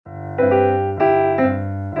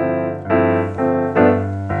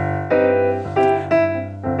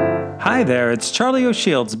Hi there, it's Charlie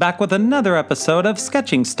O'Shields back with another episode of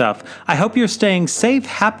Sketching Stuff. I hope you're staying safe,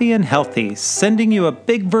 happy, and healthy, sending you a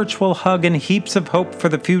big virtual hug and heaps of hope for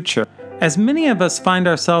the future. As many of us find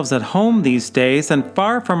ourselves at home these days and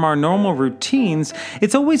far from our normal routines,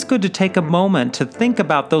 it's always good to take a moment to think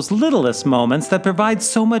about those littlest moments that provide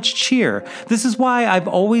so much cheer. This is why I've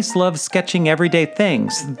always loved sketching everyday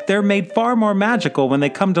things. They're made far more magical when they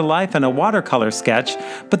come to life in a watercolor sketch,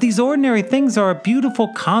 but these ordinary things are a beautiful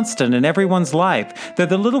constant in everyone's life. They're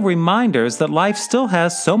the little reminders that life still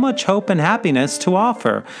has so much hope and happiness to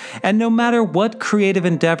offer. And no matter what creative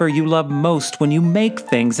endeavor you love most, when you make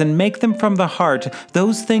things and make them from the heart,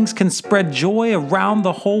 those things can spread joy around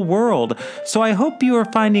the whole world. So I hope you are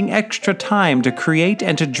finding extra time to create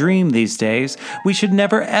and to dream these days. We should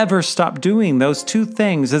never ever stop doing those two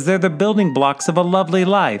things, as they're the building blocks of a lovely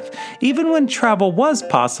life. Even when travel was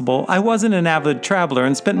possible, I wasn't an avid traveler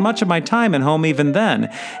and spent much of my time at home even then.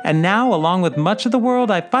 And now, along with much of the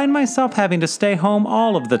world, I find myself having to stay home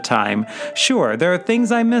all of the time. Sure, there are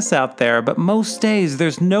things I miss out there, but most days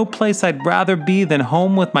there's no place I'd rather be than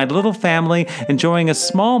home with my little family, enjoying a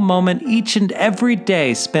small moment each and every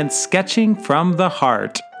day spent sketching from the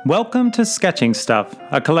heart. Welcome to Sketching Stuff,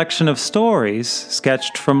 a collection of stories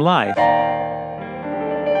sketched from life.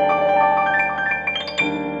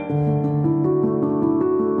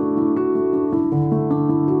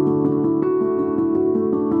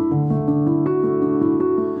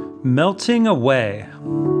 Melting away.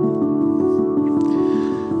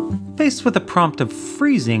 Faced with the prompt of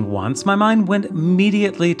freezing once, my mind went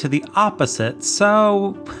immediately to the opposite,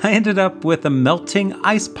 so I ended up with a melting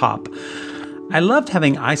ice pop. I loved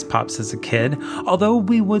having ice pops as a kid. Although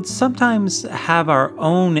we would sometimes have our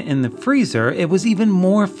own in the freezer, it was even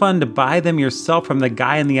more fun to buy them yourself from the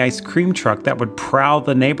guy in the ice cream truck that would prowl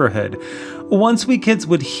the neighborhood. Once we kids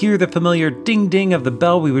would hear the familiar ding-ding of the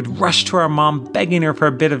bell, we would rush to our mom begging her for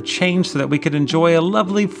a bit of change so that we could enjoy a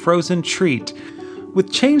lovely frozen treat.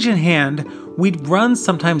 With change in hand, we'd run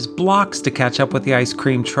sometimes blocks to catch up with the ice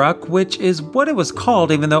cream truck, which is what it was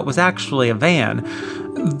called even though it was actually a van.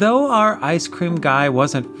 Though our ice cream guy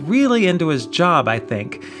wasn't really into his job, I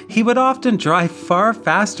think, he would often drive far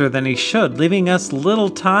faster than he should, leaving us little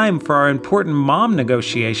time for our important mom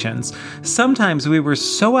negotiations. Sometimes we were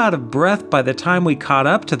so out of breath by the time we caught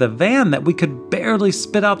up to the van that we could barely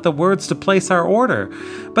spit out the words to place our order.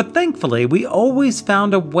 But thankfully, we always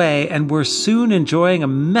found a way and were soon enjoying a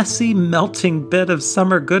messy, melting bit of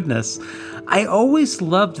summer goodness. I always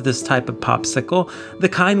loved this type of popsicle, the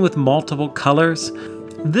kind with multiple colors.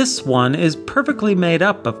 This one is perfectly made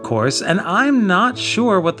up, of course, and I'm not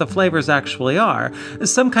sure what the flavors actually are.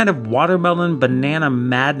 Some kind of watermelon banana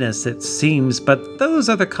madness, it seems, but those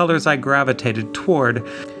are the colors I gravitated toward.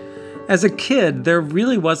 As a kid, there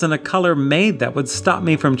really wasn't a color made that would stop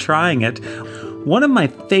me from trying it. One of my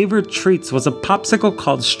favorite treats was a popsicle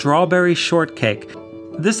called Strawberry Shortcake.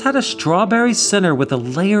 This had a strawberry center with a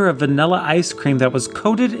layer of vanilla ice cream that was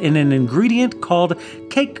coated in an ingredient called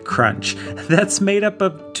Cake Crunch that's made up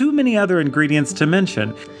of too many other ingredients to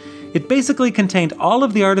mention. It basically contained all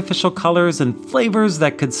of the artificial colors and flavors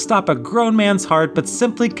that could stop a grown man's heart but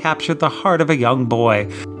simply captured the heart of a young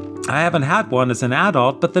boy. I haven't had one as an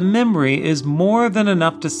adult, but the memory is more than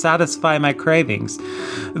enough to satisfy my cravings.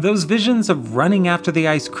 Those visions of running after the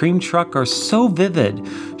ice cream truck are so vivid.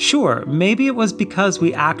 Sure, maybe it was because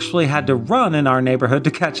we actually had to run in our neighborhood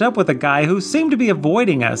to catch up with a guy who seemed to be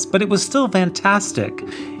avoiding us, but it was still fantastic.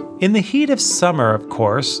 In the heat of summer, of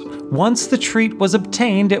course, once the treat was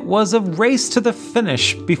obtained, it was a race to the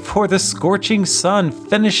finish before the scorching sun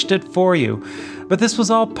finished it for you. But this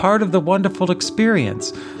was all part of the wonderful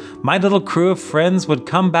experience. My little crew of friends would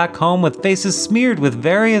come back home with faces smeared with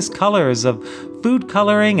various colors of food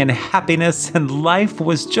coloring and happiness, and life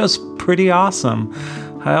was just pretty awesome.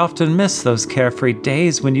 I often miss those carefree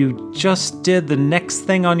days when you just did the next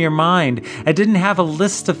thing on your mind and didn't have a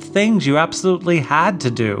list of things you absolutely had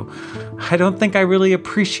to do. I don't think I really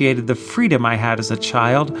appreciated the freedom I had as a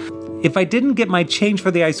child. If I didn't get my change for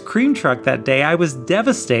the ice cream truck that day, I was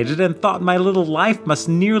devastated and thought my little life must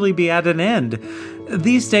nearly be at an end.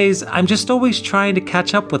 These days, I'm just always trying to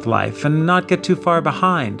catch up with life and not get too far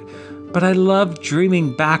behind. But I love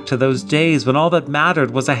dreaming back to those days when all that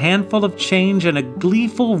mattered was a handful of change and a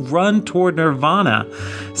gleeful run toward nirvana.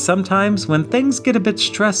 Sometimes, when things get a bit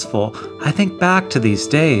stressful, I think back to these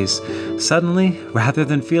days. Suddenly, rather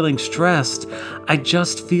than feeling stressed, I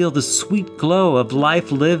just feel the sweet glow of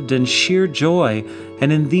life lived in sheer joy.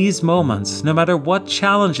 And in these moments, no matter what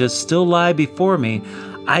challenges still lie before me,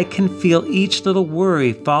 I can feel each little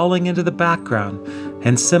worry falling into the background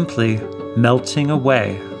and simply melting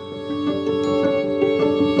away.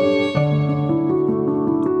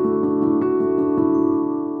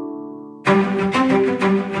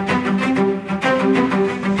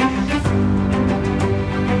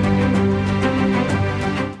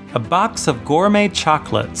 box of gourmet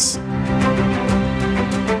chocolates.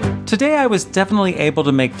 Today I was definitely able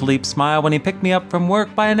to make Philippe smile when he picked me up from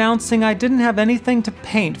work by announcing I didn't have anything to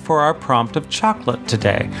paint for our prompt of chocolate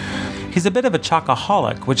today. He's a bit of a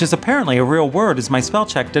chocoholic, which is apparently a real word as my spell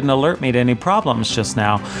check didn't alert me to any problems just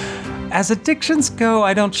now. As addictions go,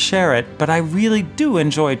 I don't share it, but I really do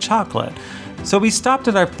enjoy chocolate. So we stopped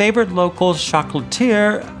at our favorite local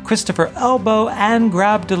chocolatier, Christopher Elbow, and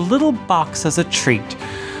grabbed a little box as a treat.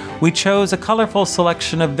 We chose a colorful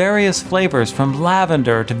selection of various flavors from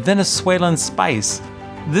lavender to Venezuelan spice.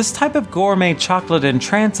 This type of gourmet chocolate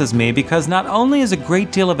entrances me because not only is a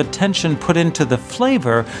great deal of attention put into the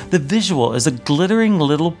flavor, the visual is a glittering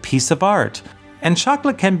little piece of art. And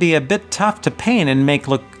chocolate can be a bit tough to paint and make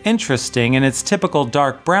look interesting in its typical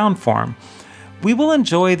dark brown form. We will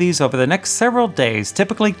enjoy these over the next several days,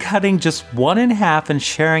 typically cutting just one in half and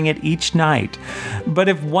sharing it each night. But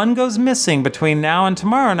if one goes missing between now and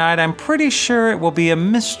tomorrow night, I'm pretty sure it will be a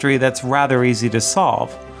mystery that's rather easy to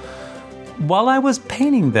solve. While I was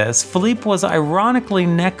painting this, Philippe was ironically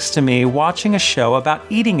next to me watching a show about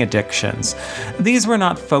eating addictions. These were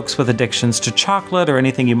not folks with addictions to chocolate or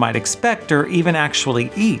anything you might expect or even actually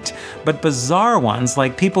eat, but bizarre ones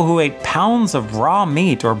like people who ate pounds of raw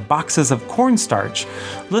meat or boxes of cornstarch.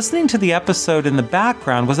 Listening to the episode in the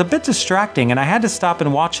background was a bit distracting and I had to stop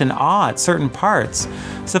and watch in awe at certain parts.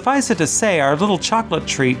 Suffice it to say, our little chocolate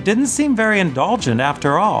treat didn't seem very indulgent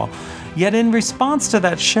after all. Yet in response to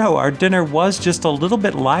that show, our dinner was just a little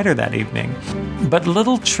bit lighter that evening. But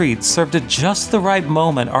little treats served at just the right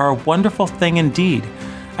moment are a wonderful thing indeed.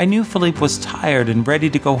 I knew Philippe was tired and ready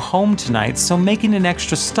to go home tonight, so making an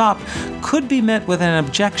extra stop could be met with an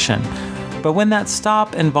objection. But when that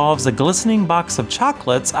stop involves a glistening box of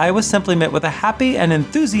chocolates, I was simply met with a happy and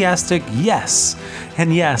enthusiastic yes.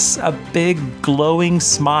 And yes, a big glowing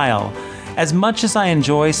smile. As much as I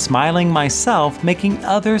enjoy smiling myself, making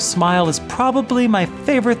others smile is probably my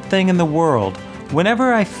favorite thing in the world.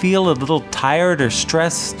 Whenever I feel a little tired or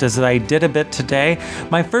stressed, as I did a bit today,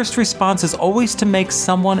 my first response is always to make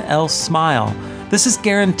someone else smile. This is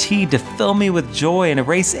guaranteed to fill me with joy and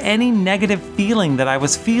erase any negative feeling that I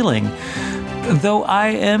was feeling. Though I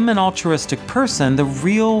am an altruistic person, the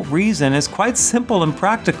real reason is quite simple and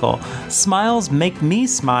practical. Smiles make me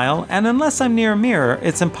smile, and unless I'm near a mirror,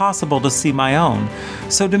 it's impossible to see my own.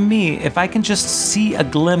 So to me, if I can just see a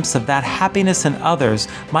glimpse of that happiness in others,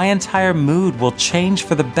 my entire mood will change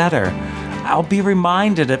for the better. I'll be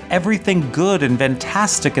reminded of everything good and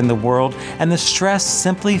fantastic in the world, and the stress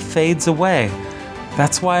simply fades away.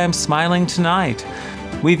 That's why I'm smiling tonight.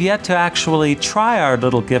 We've yet to actually try our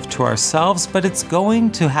little gift to ourselves, but it's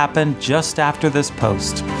going to happen just after this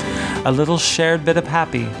post. A little shared bit of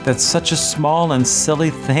happy that's such a small and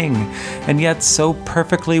silly thing, and yet so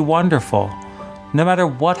perfectly wonderful. No matter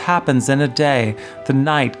what happens in a day, the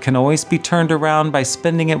night can always be turned around by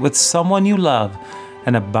spending it with someone you love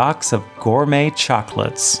and a box of gourmet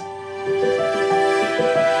chocolates.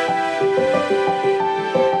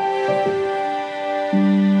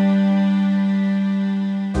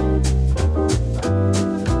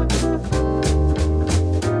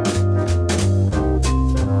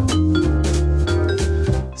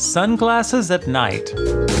 Sunglasses at night.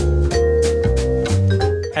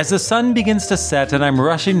 As the sun begins to set and I'm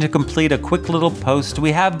rushing to complete a quick little post,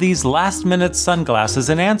 we have these last-minute sunglasses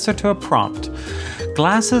in answer to a prompt.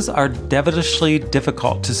 Glasses are devilishly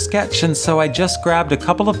difficult to sketch, and so I just grabbed a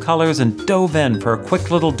couple of colors and dove in for a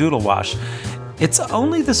quick little doodle wash. It's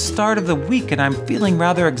only the start of the week and I'm feeling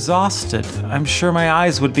rather exhausted. I'm sure my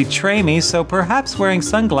eyes would betray me, so perhaps wearing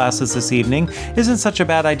sunglasses this evening isn't such a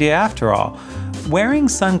bad idea after all. Wearing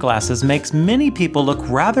sunglasses makes many people look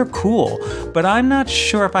rather cool, but I'm not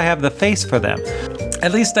sure if I have the face for them.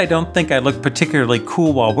 At least I don't think I look particularly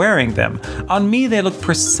cool while wearing them. On me, they look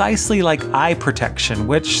precisely like eye protection,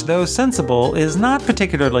 which, though sensible, is not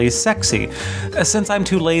particularly sexy. Since I'm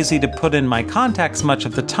too lazy to put in my contacts much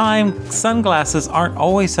of the time, sunglasses aren't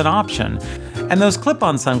always an option. And those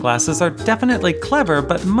clip-on sunglasses are definitely clever,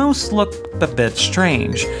 but most look a bit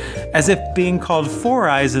strange. As if being called Four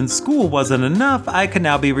Eyes in school wasn't enough, I can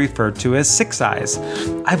now be referred to as Six Eyes.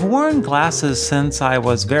 I've worn glasses since I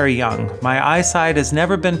was very young. My eyesight has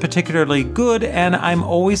never been particularly good, and I'm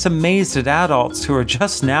always amazed at adults who are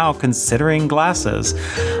just now considering glasses.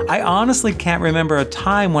 I honestly can't remember a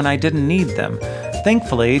time when I didn't need them.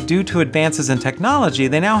 Thankfully, due to advances in technology,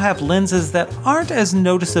 they now have lenses that aren't as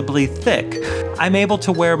noticeably thick. I'm able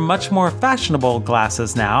to wear much more fashionable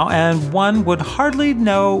glasses now, and one would hardly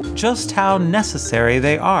know just how necessary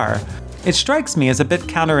they are. It strikes me as a bit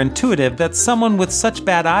counterintuitive that someone with such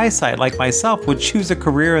bad eyesight like myself would choose a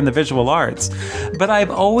career in the visual arts. But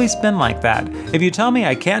I've always been like that. If you tell me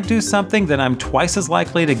I can't do something, then I'm twice as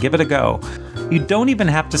likely to give it a go. You don't even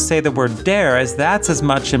have to say the word dare, as that's as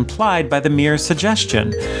much implied by the mere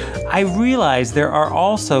suggestion. I realize there are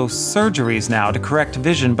also surgeries now to correct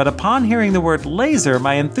vision, but upon hearing the word laser,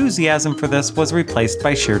 my enthusiasm for this was replaced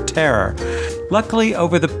by sheer terror. Luckily,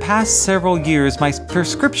 over the past several years, my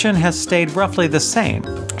prescription has stayed roughly the same.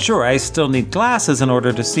 Sure, I still need glasses in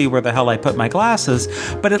order to see where the hell I put my glasses,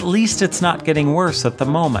 but at least it's not getting worse at the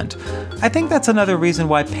moment. I think that's another reason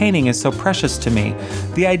why painting is so precious to me.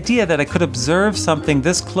 The idea that I could observe something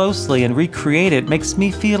this closely and recreate it makes me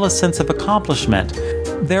feel a sense of accomplishment.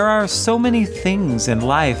 There are so many things in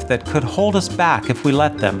life that could hold us back if we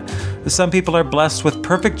let them. Some people are blessed with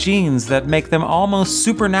perfect genes that make them almost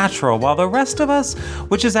supernatural, while the rest of us,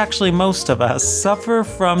 which is actually most of us, suffer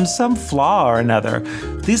from some flaw or another.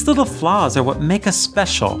 These little flaws are what make us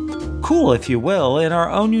special. Cool, if you will, in our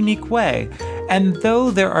own unique way. And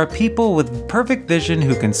though there are people with perfect vision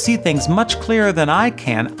who can see things much clearer than I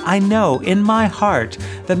can, I know in my heart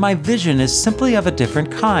that my vision is simply of a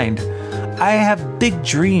different kind. I have big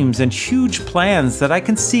dreams and huge plans that I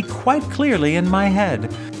can see quite clearly in my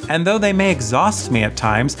head. And though they may exhaust me at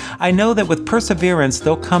times, I know that with perseverance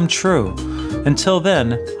they'll come true. Until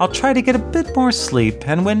then, I'll try to get a bit more sleep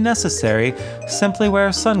and, when necessary, simply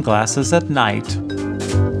wear sunglasses at night.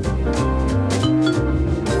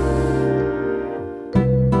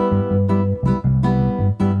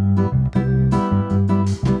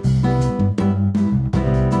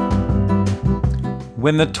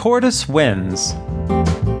 When the tortoise wins.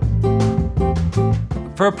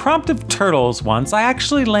 For a prompt of turtles once, I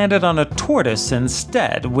actually landed on a tortoise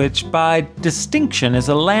instead, which by distinction is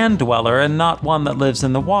a land dweller and not one that lives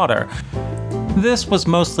in the water. This was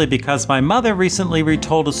mostly because my mother recently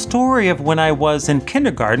retold a story of when I was in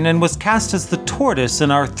kindergarten and was cast as the tortoise in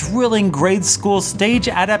our thrilling grade school stage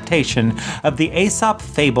adaptation of the Aesop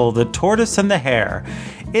fable, The Tortoise and the Hare.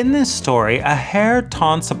 In this story, a hare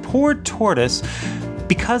taunts a poor tortoise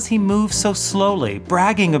because he moves so slowly,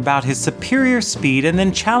 bragging about his superior speed, and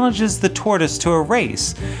then challenges the tortoise to a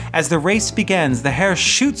race. As the race begins, the hare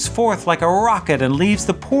shoots forth like a rocket and leaves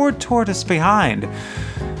the poor tortoise behind.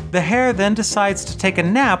 The hare then decides to take a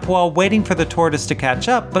nap while waiting for the tortoise to catch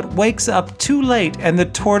up, but wakes up too late and the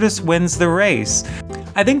tortoise wins the race.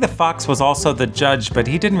 I think the fox was also the judge, but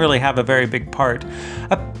he didn't really have a very big part.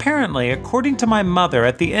 Apparently, according to my mother,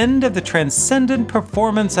 at the end of the transcendent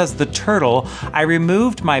performance as the turtle, I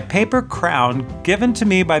removed my paper crown given to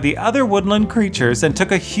me by the other woodland creatures and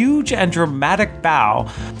took a huge and dramatic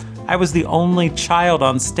bow. I was the only child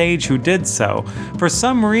on stage who did so. For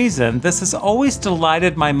some reason, this has always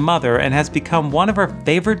delighted my mother and has become one of her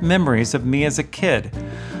favorite memories of me as a kid.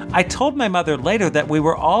 I told my mother later that we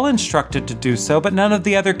were all instructed to do so, but none of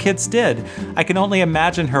the other kids did. I can only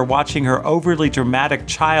imagine her watching her overly dramatic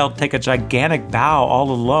child take a gigantic bow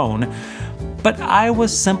all alone. But I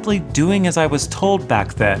was simply doing as I was told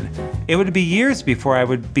back then. It would be years before I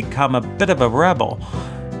would become a bit of a rebel.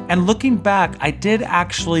 And looking back, I did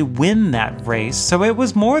actually win that race, so it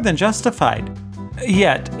was more than justified.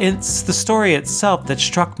 Yet, it's the story itself that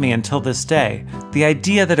struck me until this day. The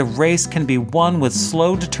idea that a race can be won with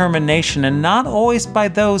slow determination and not always by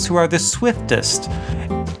those who are the swiftest.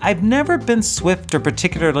 I've never been swift or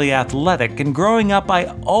particularly athletic, and growing up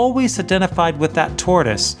I always identified with that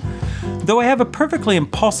tortoise. Though I have a perfectly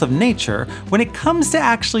impulsive nature, when it comes to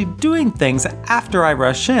actually doing things after I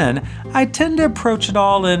rush in, I tend to approach it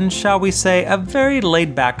all in, shall we say, a very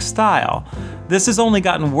laid-back style. This has only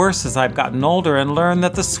gotten worse as I've gotten older and learned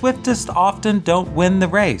that the swiftest often don't win the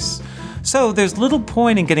race. So there's little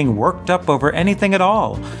point in getting worked up over anything at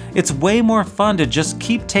all. It's way more fun to just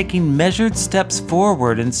keep taking measured steps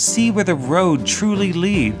forward and see where the road truly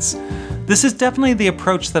leads. This is definitely the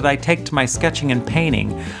approach that I take to my sketching and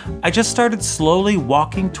painting. I just started slowly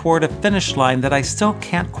walking toward a finish line that I still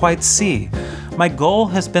can't quite see. My goal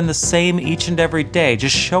has been the same each and every day,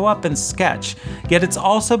 just show up and sketch. Yet it's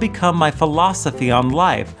also become my philosophy on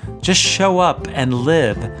life, just show up and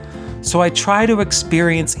live. So I try to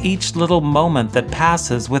experience each little moment that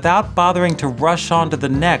passes without bothering to rush on to the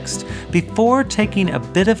next before taking a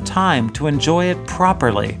bit of time to enjoy it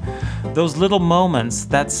properly. Those little moments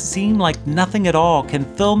that seem like nothing at all can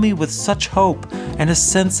fill me with such hope and a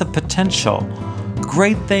sense of potential.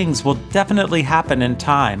 Great things will definitely happen in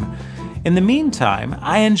time. In the meantime,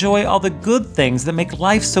 I enjoy all the good things that make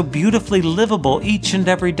life so beautifully livable each and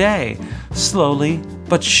every day. Slowly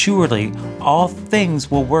but surely, all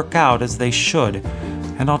things will work out as they should.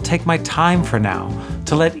 And I'll take my time for now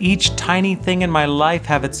to let each tiny thing in my life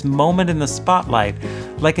have its moment in the spotlight,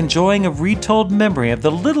 like enjoying a retold memory of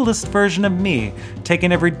the littlest version of me,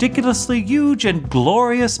 taking a ridiculously huge and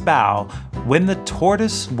glorious bow when the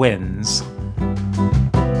tortoise wins.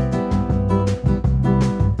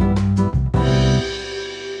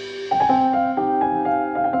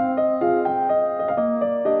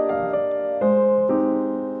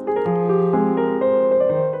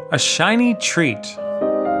 A shiny treat.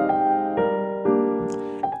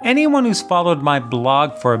 Anyone who's followed my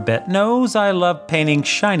blog for a bit knows I love painting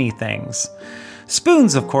shiny things.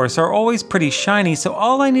 Spoons, of course, are always pretty shiny, so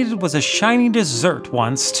all I needed was a shiny dessert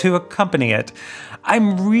once to accompany it.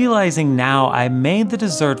 I'm realizing now I made the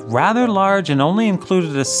dessert rather large and only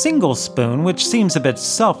included a single spoon, which seems a bit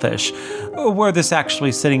selfish. Were this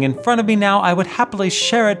actually sitting in front of me now, I would happily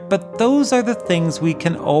share it, but those are the things we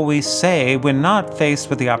can always say when not faced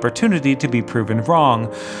with the opportunity to be proven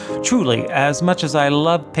wrong. Truly, as much as I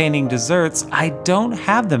love painting desserts, I don't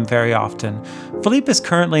have them very often. Philippe is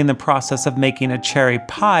currently in the process of making a cherry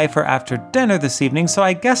pie for after dinner this evening, so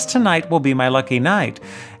I guess tonight will be my lucky night.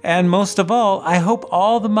 And most of all, I hope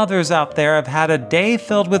all the mothers out there have had a day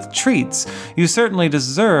filled with treats. You certainly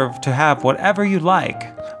deserve to have whatever you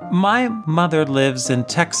like. My mother lives in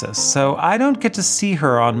Texas, so I don't get to see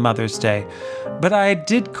her on Mother's Day, but I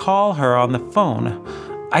did call her on the phone.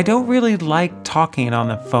 I don't really like talking on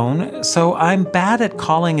the phone, so I'm bad at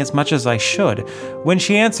calling as much as I should. When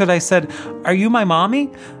she answered, I said, "Are you my mommy?"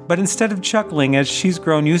 But instead of chuckling, as she's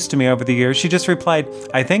grown used to me over the years, she just replied,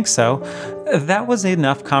 "I think so." That was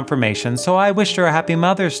enough confirmation, so I wished her a happy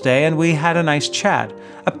Mother's Day and we had a nice chat.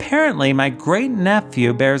 Apparently, my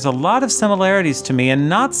great-nephew bears a lot of similarities to me, and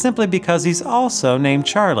not simply because he's also named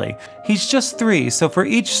Charlie. He's just 3, so for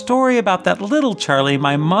each story about that little Charlie,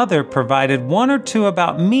 my mother provided 1 or 2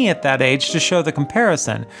 about me at that age to show the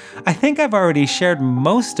comparison. I think I've already shared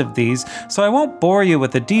most of these, so I won't bore you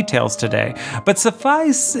with the details today, but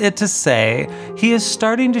suffice it to say, he is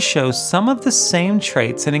starting to show some of the same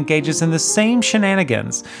traits and engages in the same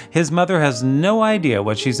shenanigans. His mother has no idea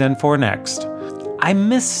what she's in for next. I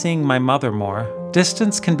miss seeing my mother more.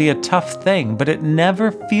 Distance can be a tough thing, but it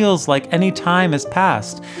never feels like any time has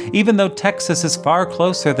passed. Even though Texas is far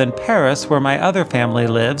closer than Paris, where my other family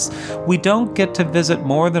lives, we don't get to visit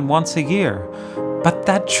more than once a year. But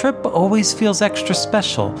that trip always feels extra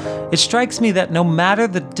special. It strikes me that no matter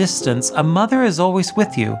the distance, a mother is always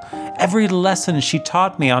with you. Every lesson she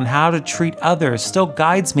taught me on how to treat others still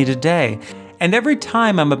guides me today. And every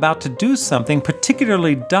time I'm about to do something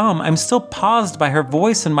particularly dumb, I'm still paused by her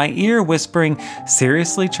voice in my ear whispering,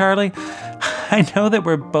 "Seriously, Charlie?" I know that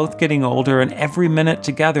we're both getting older and every minute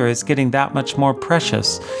together is getting that much more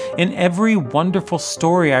precious. In every wonderful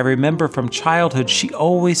story I remember from childhood, she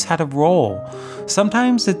always had a role.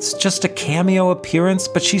 Sometimes it's just a cameo appearance,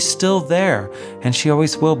 but she's still there, and she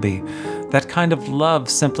always will be. That kind of love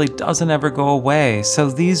simply doesn't ever go away, so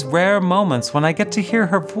these rare moments when I get to hear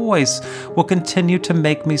her voice will continue to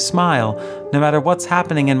make me smile, no matter what's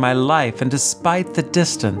happening in my life, and despite the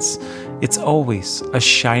distance, it's always a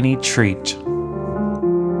shiny treat.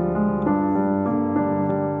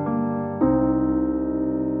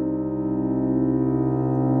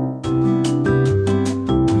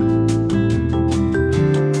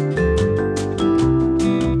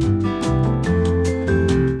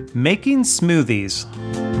 Making smoothies.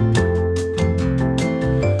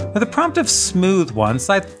 With a prompt of smooth once,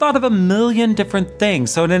 I thought of a million different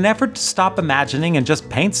things, so in an effort to stop imagining and just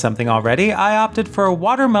paint something already, I opted for a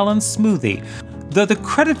watermelon smoothie. Though the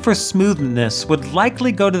credit for smoothness would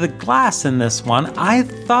likely go to the glass in this one, I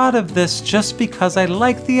thought of this just because I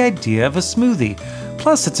like the idea of a smoothie.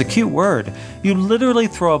 Plus, it's a cute word. You literally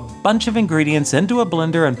throw a bunch of ingredients into a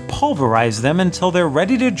blender and pulverize them until they're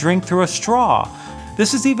ready to drink through a straw.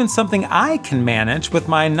 This is even something I can manage with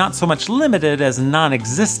my not so much limited as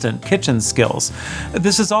non-existent kitchen skills.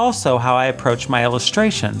 This is also how I approach my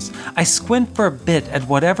illustrations. I squint for a bit at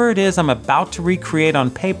whatever it is I'm about to recreate on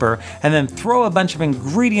paper and then throw a bunch of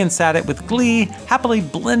ingredients at it with glee, happily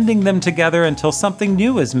blending them together until something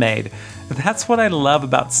new is made. That's what I love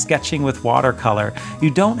about sketching with watercolor.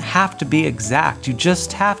 You don't have to be exact, you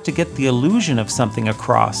just have to get the illusion of something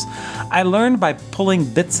across. I learned by pulling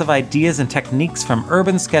bits of ideas and techniques from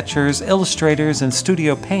urban sketchers, illustrators, and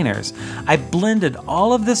studio painters. I blended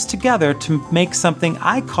all of this together to make something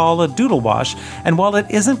I call a doodle wash, and while it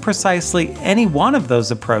isn't precisely any one of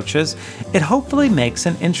those approaches, it hopefully makes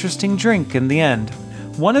an interesting drink in the end.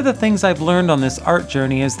 One of the things I've learned on this art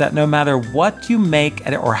journey is that no matter what you make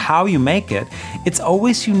or how you make it, it's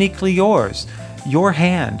always uniquely yours. Your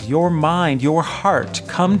hand, your mind, your heart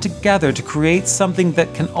come together to create something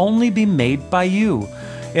that can only be made by you.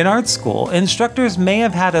 In art school, instructors may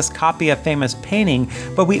have had us copy a famous painting,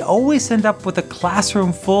 but we always end up with a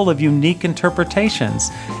classroom full of unique interpretations.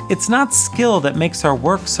 It's not skill that makes our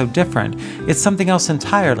work so different, it's something else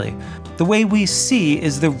entirely. The way we see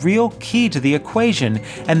is the real key to the equation,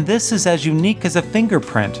 and this is as unique as a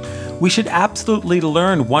fingerprint. We should absolutely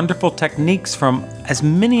learn wonderful techniques from as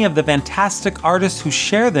many of the fantastic artists who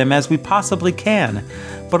share them as we possibly can.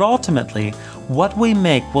 But ultimately, what we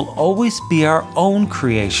make will always be our own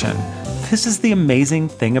creation. This is the amazing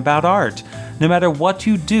thing about art. No matter what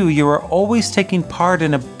you do, you are always taking part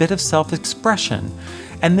in a bit of self-expression.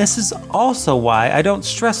 And this is also why I don't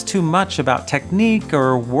stress too much about technique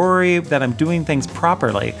or worry that I'm doing things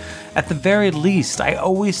properly. At the very least, I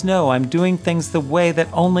always know I'm doing things the way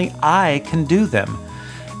that only I can do them.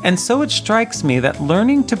 And so it strikes me that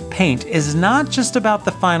learning to paint is not just about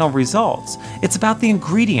the final results, it's about the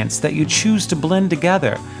ingredients that you choose to blend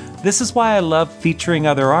together. This is why I love featuring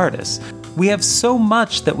other artists. We have so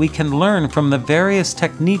much that we can learn from the various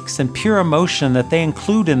techniques and pure emotion that they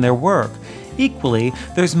include in their work. Equally,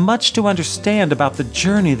 there's much to understand about the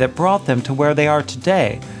journey that brought them to where they are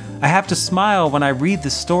today. I have to smile when I read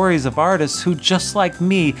the stories of artists who, just like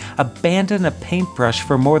me, abandoned a paintbrush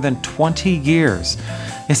for more than 20 years.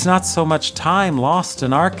 It's not so much time lost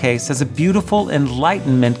in our case as a beautiful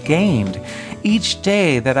enlightenment gained. Each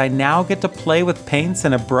day that I now get to play with paints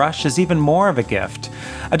and a brush is even more of a gift.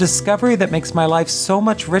 A discovery that makes my life so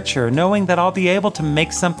much richer, knowing that I'll be able to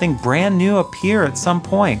make something brand new appear at some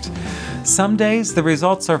point. Some days the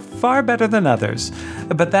results are far better than others,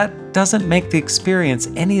 but that doesn't make the experience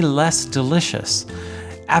any less delicious.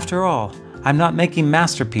 After all, I'm not making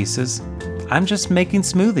masterpieces, I'm just making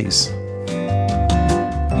smoothies.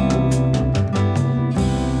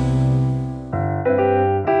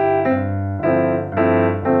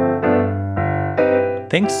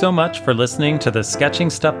 Thanks so much for listening to the Sketching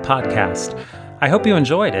Stuff podcast. I hope you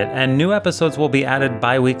enjoyed it, and new episodes will be added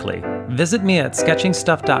bi-weekly. Visit me at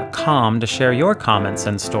sketchingstuff.com to share your comments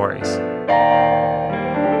and stories.